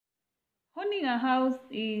Owning a house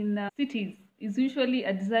in cities is usually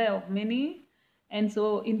a desire of many, and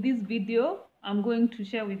so in this video I'm going to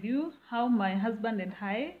share with you how my husband and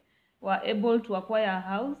I were able to acquire a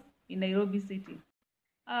house in Nairobi city.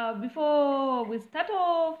 Before we start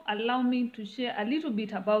off, allow me to share a little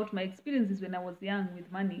bit about my experiences when I was young with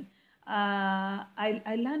money.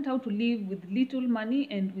 I learned how to live with little money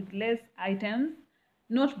and with less items,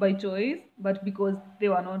 not by choice, but because they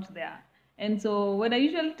were not there. And so when I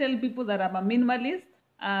usually tell people that I'm a minimalist,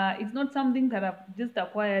 it's not something that I've just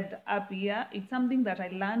acquired up here. It's something that I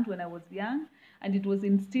learned when I was young, and it was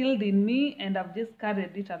instilled in me, and I've just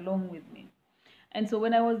carried it along with me. And so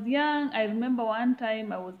when I was young, I remember one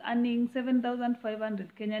time I was earning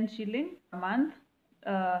 7,500 Kenyan shillings a month.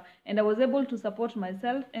 And I was able to support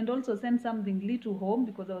myself and also send something little home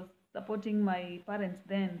because I was supporting my parents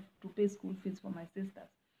then to pay school fees for my sisters.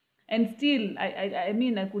 And still, I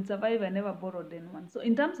mean, I could survive. I never borrowed anyone. So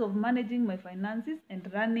in terms of managing my finances and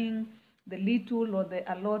running the little or the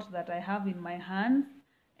a lot that I have in my hands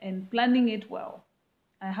and planning it well,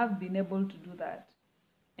 I have been able to do that.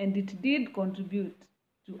 And it did contribute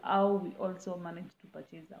to how we also managed to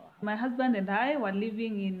purchase our house. My husband and I were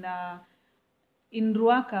living in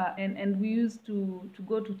Ruaka, and we used to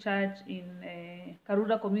go to church in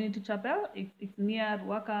Karura Community Chapel. It's near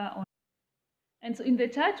Ruaka. And so in the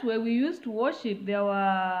church where we used to worship, there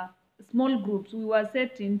were small groups. We were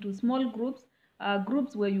set into small groups,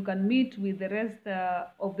 groups where you can meet with the rest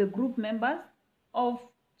of the group members of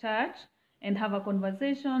church and have a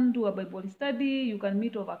conversation, do a Bible study. You can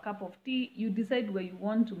meet over a cup of tea. You decide where you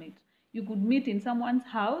want to meet. You could meet in someone's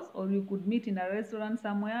house, or you could meet in a restaurant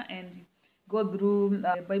somewhere and go through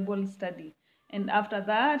Bible study. And after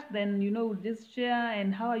that, then, we'll just share,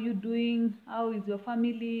 and how are you doing? How is your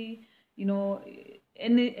family?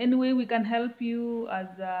 Any way we can help you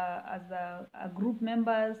as a group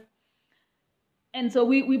members. And so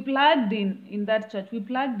we plugged in that church. We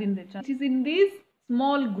plugged in the church. It is in this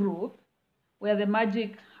small group where the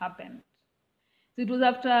magic happened. So it was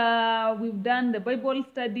after we've done the Bible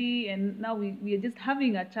study, and now we are just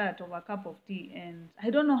having a chat over a cup of tea. And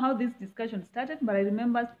I don't know how this discussion started, but I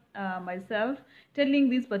remember myself telling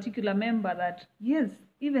this particular member that, yes,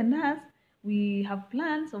 even us, we have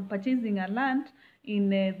plans of purchasing a land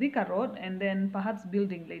in Thika Road and then perhaps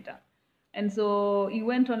building later. And so he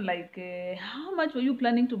went on like, how much were you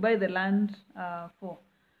planning to buy the land for?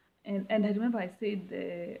 And I remember I said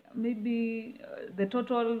maybe the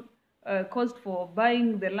total cost for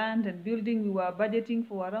buying the land and building, we were budgeting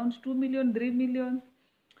for around 2 million, 3 million.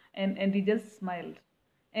 And he just smiled.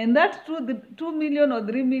 And that the 2 million or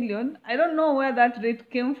 3 million, I don't know where that rate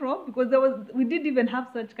came from, because we didn't even have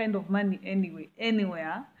such kind of money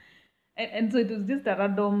anywhere. And so it was just a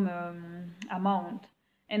random amount.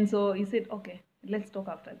 And so he said, okay, let's talk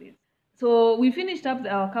after this. So we finished up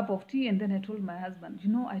our cup of tea, and then I told my husband,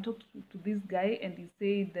 I talked to this guy, and he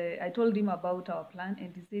said, I told him about our plan,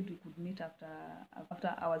 and he said we could meet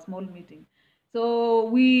after our small meeting. So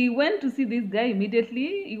we went to see this guy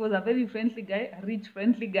immediately. He was a very friendly guy, a rich,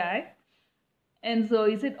 friendly guy. And so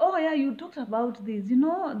he said, oh yeah, you talked about this. There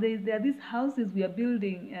are these houses we are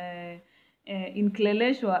building in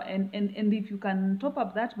Kleleshwa, and if you can top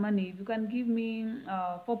up that money, if you can give me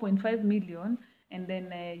 4.5 million, and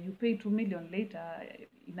then you pay 2 million later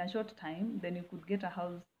in a short time, then you could get a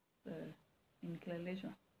house in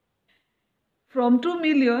Kleleshwa. From 2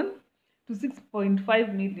 million to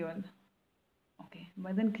 6.5 million. Okay,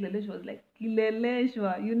 but then Kleleshwa was like,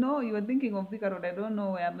 Kleleshwa, you were thinking of Thika Road, I don't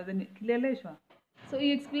know where, but then Kleleshwa. So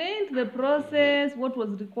he explained the process, what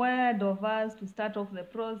was required of us to start off the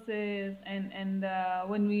process. And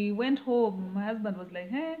when we went home, my husband was like,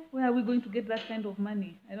 hey, where are we going to get that kind of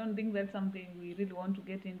money? I don't think that's something we really want to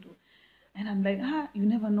get into. And I'm like, you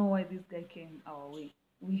never know why this guy came our way.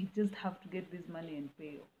 We just have to get this money and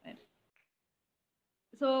pay off. And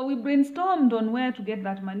so we brainstormed on where to get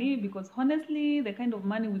that money, because honestly, the kind of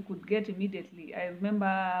money we could get immediately, I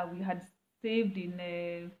remember we had saved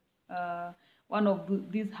in one of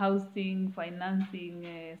these housing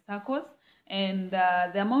financing circles, and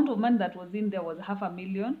the amount of money that was in there was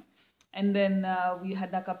 500,000. And then we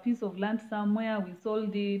had like a piece of land somewhere, we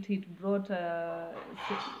sold it, it brought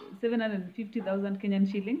 750,000 Kenyan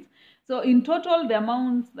shillings. So in total, the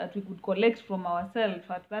amount that we could collect from ourselves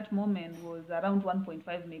at that moment was around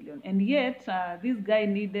 1.5 million. And yet, this guy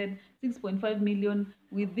needed 6.5 million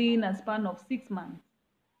within a span of 6 months.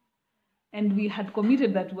 And we had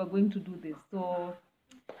committed that we were going to do this. So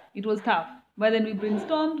it was tough. But then we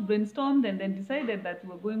brainstormed, and then decided that we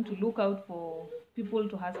were going to look out for people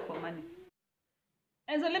to ask for money.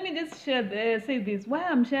 And so let me just say this. Why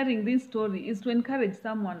I'm sharing this story is to encourage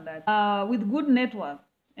someone that with good network,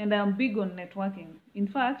 and I'm big on networking. In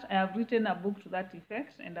fact, I have written a book to that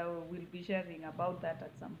effect, and I will be sharing about that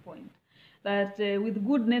at some point. That with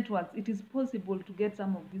good networks, it is possible to get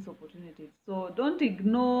some of these opportunities. So don't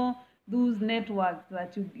ignore those networks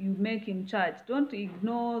that you make in church. Don't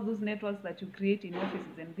ignore those networks that you create in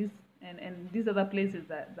offices and these other places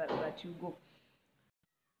that you go.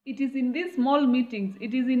 It is in these small meetings,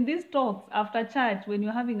 it is in these talks after church when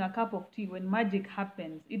you're having a cup of tea, when magic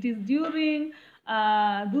happens. It is during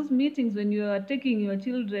those meetings when you are taking your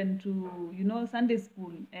children to, Sunday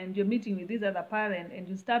school, and you're meeting with this other parent and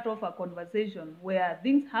you start off a conversation where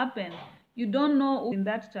things happen. You don't know who in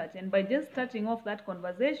that church, and by just starting off that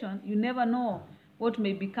conversation, you never know what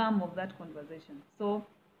may become of that conversation. So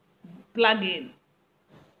plug in.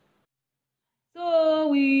 So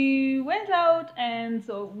we went out, and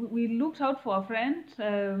so we looked out for a friend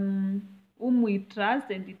whom we trust,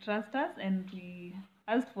 and he trusts us, and we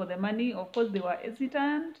asked for the money. Of course, they were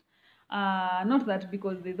hesitant, not that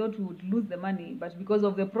because they thought we would lose the money, but because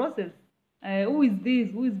of the process. Who is this?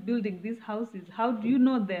 Who is building these houses? How do you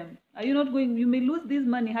know them? Are you not going? You may lose this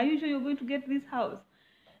money. How are you sure you're going to get this house?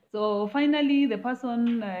 So finally, the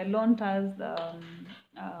person loaned us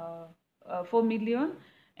 4 million,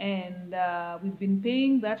 and we've been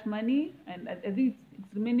paying that money, and I think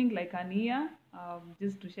it's remaining like an year,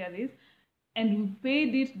 just to share this, and we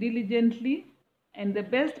paid it diligently. And the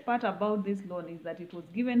best part about this loan is that it was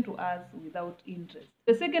given to us without interest.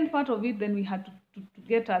 The second part of it, then we had to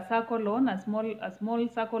get a circle loan, a small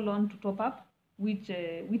circle loan to top up, which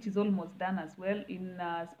is almost done as well. In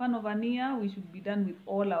a span of an year, we should be done with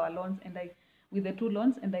all our loans, and with the 2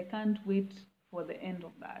 loans, and I can't wait for the end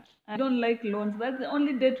of that. I don't like loans. That's the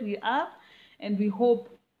only debt we have, and we hope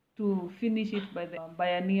to finish it by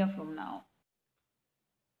a year from now.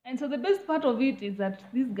 And so the best part of it is that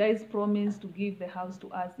these guys promised to give the house to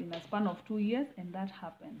us in a span of 2 years, and that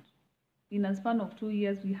happened. In a span of 2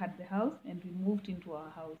 years, we had the house and we moved into our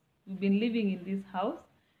house. We've been living in this house.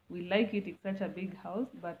 We like it. It's such a big house,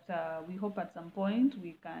 but we hope at some point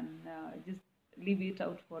we can just leave it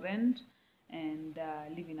out for rent and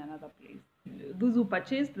live in another place. Those who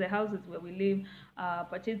purchased the houses where we live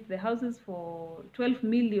purchased the houses for 12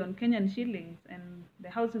 million Kenyan shillings, and the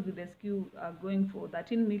houses with the SKU are going for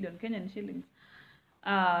 13 million Kenyan shillings.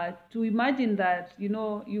 To imagine that,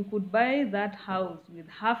 you could buy that house with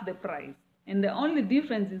half the price, and the only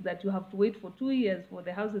difference is that you have to wait for 2 years for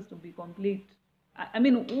the houses to be complete. I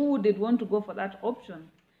mean, who did want to go for that option?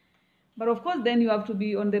 But of course, then you have to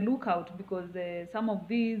be on the lookout, because some of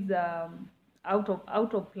these out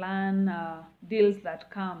of plan deals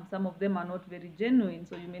that come, some of them are not very genuine.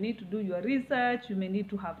 So you may need to do your research. You may need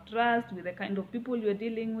to have trust with the kind of people you're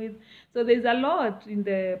dealing with. So there's a lot in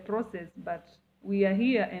the process, but we are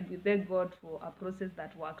here, and we thank God for a process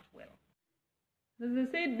that worked well. As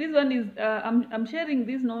I said, this one is I'm sharing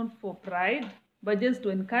this not for pride, but just to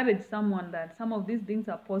encourage someone that some of these things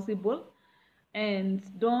are possible. And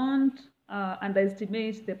don't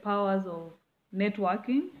underestimate the powers of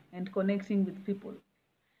networking and connecting with people.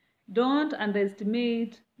 Don't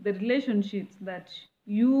underestimate the relationships that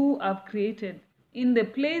you have created in the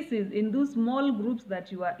places, in those small groups that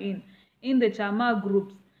you are in the chama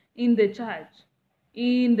groups, in the church,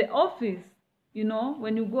 in the office.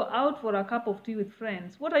 When you go out for a cup of tea with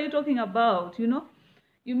friends, what are you talking about?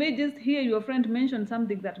 You may just hear your friend mention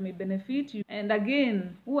something that may benefit you. And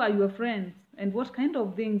again, who are your friends? And what kind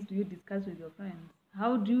of things do you discuss with your friends?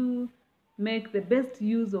 How do you make the best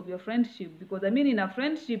use of your friendship? Because in a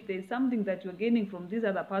friendship, there's something that you're gaining from this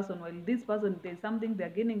other person, while this person, there's something they're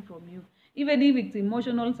gaining from you. Even if it's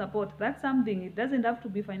emotional support, that's something. It doesn't have to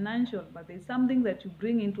be financial, but there's something that you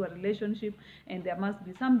bring into a relationship, and there must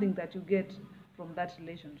be something that you get from that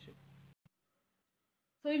relationship.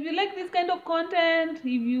 So if you like this kind of content, if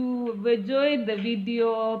you've enjoyed the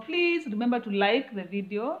video, please remember to like the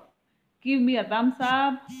video, give me a thumbs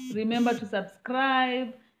up, remember to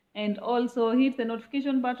subscribe, and also hit the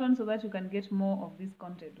notification button so that you can get more of this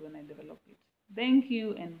content when I develop it. Thank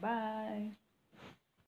you, and bye.